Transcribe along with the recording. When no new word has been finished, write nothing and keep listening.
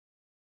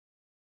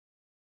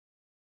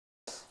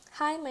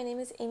Hi, my name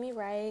is Amy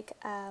Reich.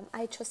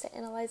 I chose to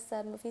analyze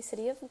the movie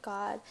City of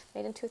God,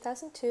 made in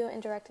 2002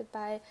 and directed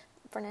by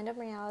Fernando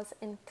Merielles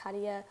and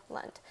Katia,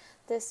 Lund.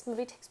 This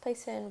movie takes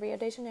place in Rio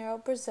de Janeiro,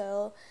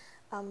 Brazil.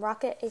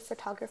 Rocket, a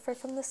photographer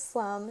from the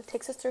slum,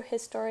 takes us through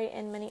his story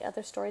and many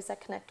other stories that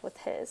connect with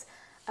his.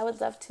 I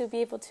would love to be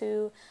able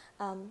to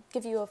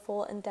give you a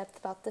full in-depth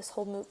about this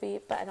whole movie,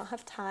 but I don't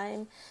have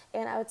time,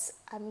 and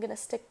I'm going to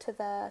stick to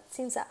the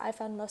scenes that I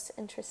found most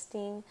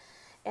interesting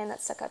and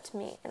that stuck out to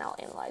me, and I'll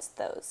analyze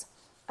those.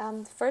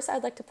 First,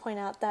 I'd like to point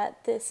out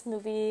that this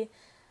movie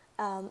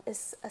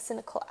is a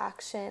cynical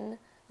action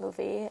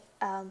movie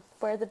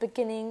where the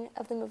beginning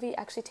of the movie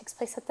actually takes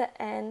place at the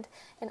end,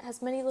 and it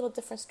has many little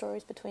different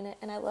stories between it,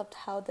 and I loved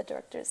how the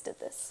directors did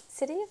this.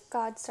 City of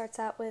God starts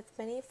out with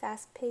many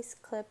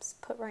fast-paced clips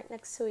put right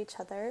next to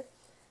each other.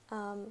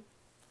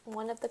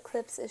 One of the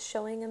clips is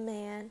showing a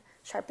man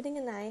sharpening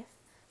a knife,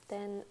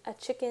 then a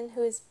chicken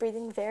who is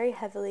breathing very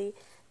heavily,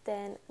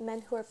 then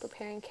men who are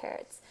preparing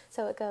carrots.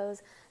 So it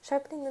goes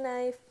sharpening the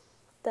knife,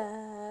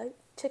 the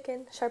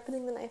chicken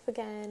sharpening the knife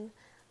again,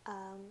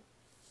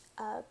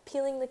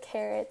 peeling the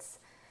carrots,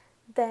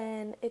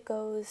 then it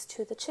goes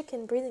to the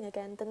chicken breathing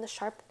again, then the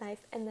sharp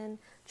knife, and then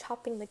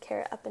chopping the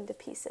carrot up into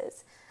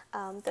pieces.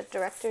 The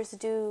directors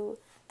do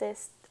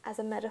this as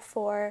a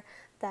metaphor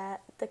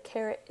that the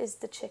carrot is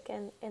the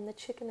chicken, and the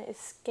chicken is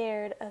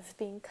scared of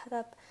being cut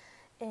up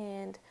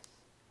and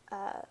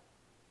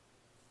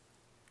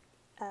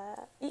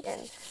eaten.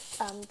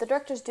 The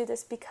directors do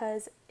this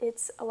because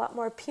it's a lot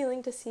more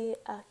appealing to see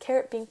a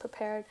carrot being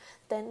prepared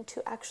than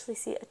to actually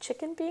see a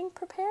chicken being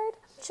prepared.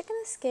 The chicken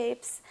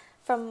escapes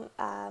from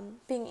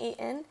being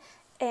eaten,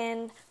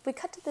 and we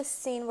cut to this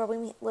scene where we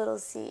meet Little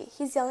Z.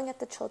 He's yelling at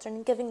the children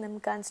and giving them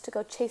guns to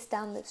go chase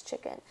down this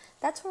chicken.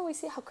 That's where we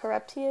see how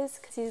corrupt he is,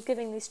 because he's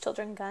giving these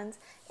children guns,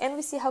 and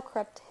we see how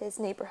corrupt his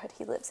neighborhood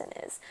he lives in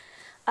is.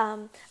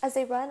 As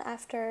they run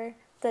after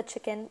the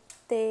chicken,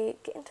 they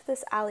get into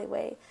this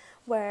alleyway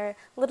where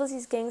Little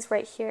Z's gang's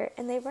right here,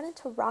 and they run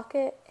into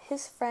Rocket,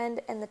 his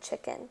friend, and the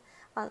chicken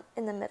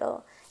in the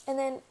middle. And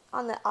then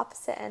on the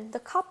opposite end, the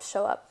cops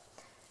show up.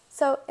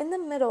 So in the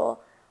middle,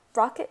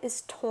 Rocket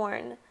is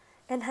torn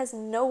and has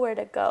nowhere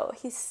to go.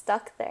 He's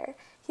stuck there.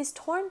 He's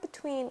torn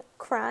between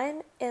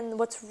crime and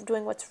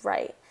doing what's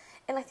right.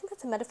 And I think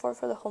that's a metaphor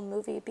for the whole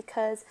movie,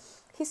 because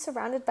he's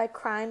surrounded by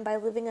crime by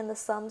living in the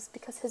slums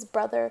because his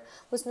brother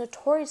was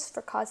notorious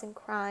for causing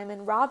crime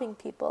and robbing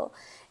people.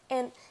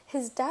 And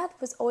his dad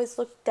was always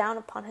looked down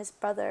upon his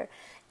brother,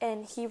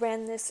 and he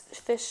ran this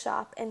fish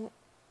shop, and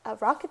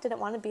Rocket didn't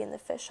want to be in the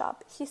fish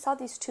shop. He saw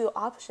these two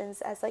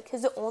options as like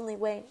his only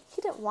way. He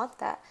didn't want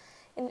that.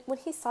 And when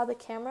he saw the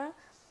camera,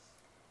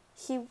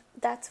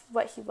 that's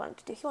what he wanted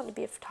to do. He wanted to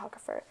be a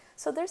photographer.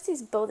 So there's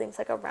these buildings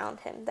like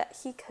around him that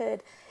he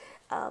could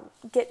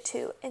get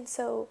to. And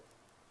so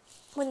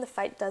when the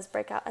fight does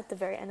break out at the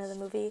very end of the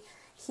movie,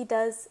 he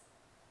does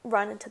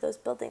run into those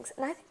buildings.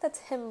 And I think that's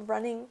him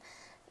running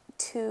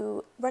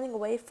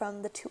away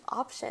from the two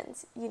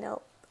options,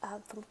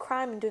 from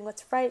crime and doing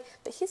what's right,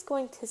 but he's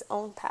going to his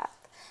own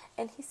path,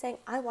 and he's saying,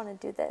 I want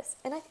to do this.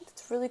 And I think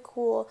that's a really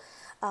cool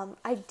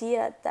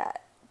idea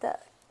that the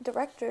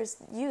directors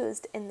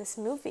used in this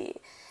movie,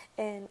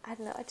 and I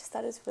don't know, I just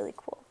thought it was really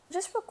cool.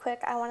 Just real quick,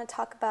 I want to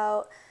talk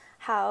about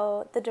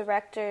how the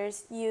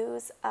directors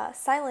use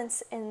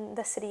silence in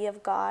the City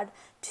of God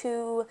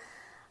to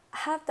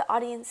have the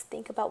audience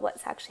think about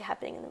what's actually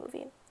happening in the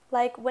movie.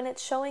 Like when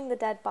it's showing the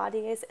dead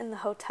bodies in the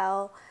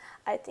hotel,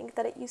 I think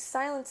that it used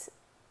silence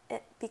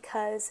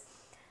because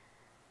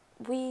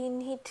we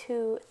need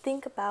to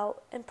think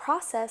about and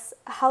process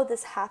how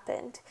this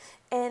happened.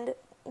 And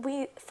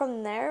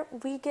from there,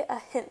 we get a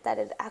hint that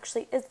it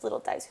actually is Little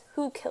Dice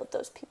who killed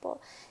those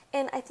people.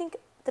 And I think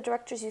the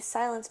directors use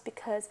silence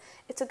because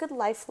it's a good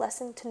life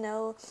lesson to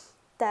know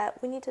that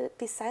we need to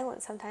be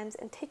silent sometimes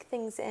and take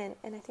things in.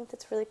 And I think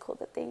that's really cool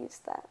that they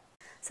used that.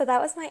 So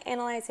that was my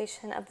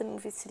analyzation of the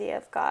movie City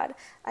of God.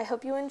 I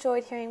hope you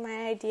enjoyed hearing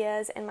my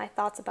ideas and my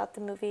thoughts about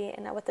the movie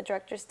and what the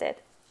directors did.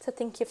 So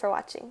thank you for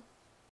watching.